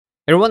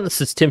Everyone,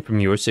 this is Tim from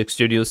Your Six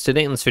Studios.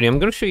 Today in this video, I'm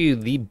going to show you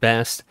the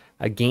best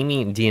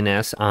gaming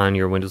DNS on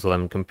your Windows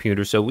 11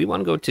 computer. So we want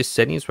to go to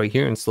settings right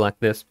here and select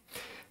this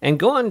and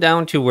go on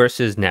down to where it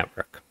says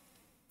network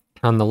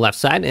on the left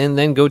side, and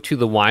then go to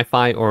the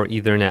Wi-Fi or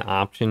Ethernet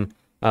option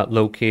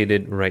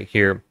located right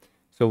here.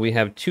 So we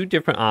have two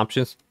different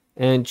options,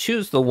 and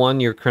choose the one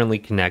you're currently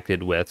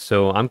connected with.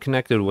 So I'm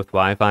connected with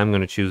Wi-Fi. I'm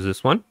going to choose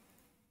this one.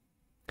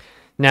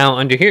 Now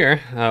under here,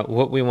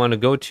 what we want to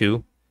go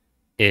to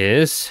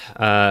is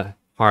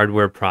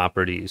hardware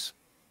properties.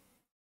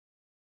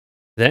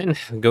 Then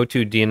go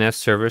to DNS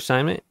server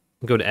assignment,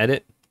 go to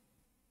edit,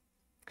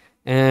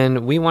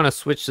 and we want to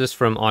switch this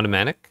from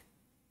automatic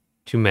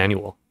to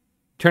manual.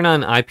 Turn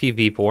on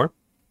IPv4,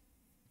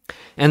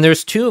 and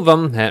there's two of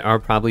them that are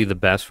probably the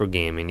best for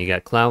gaming. You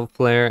got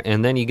Cloudflare,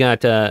 and then you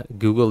got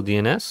Google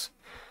DNS.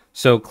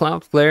 So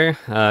Cloudflare,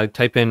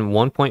 type in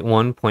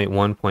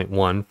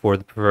 1.1.1.1 for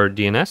the preferred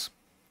DNS.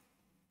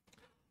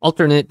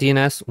 Alternate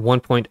DNS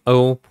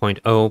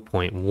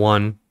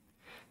 1.0.0.1,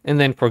 and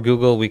then for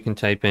Google we can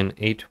type in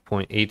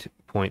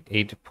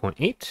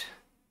 8.8.8.8,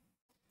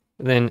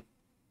 then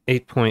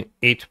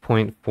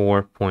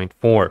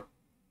 8.8.4.4,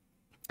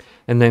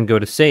 and then go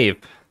to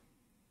save.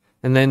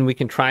 And then we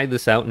can try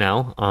this out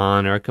now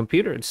on our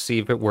computer to see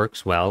if it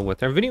works well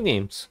with our video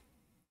games.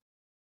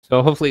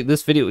 So hopefully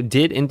this video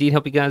did indeed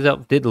help you guys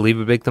out. Did leave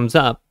a big thumbs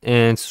up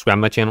and subscribe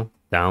to my channel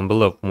down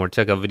below for more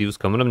checkout videos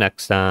coming up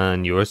next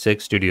on Your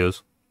Six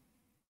Studios.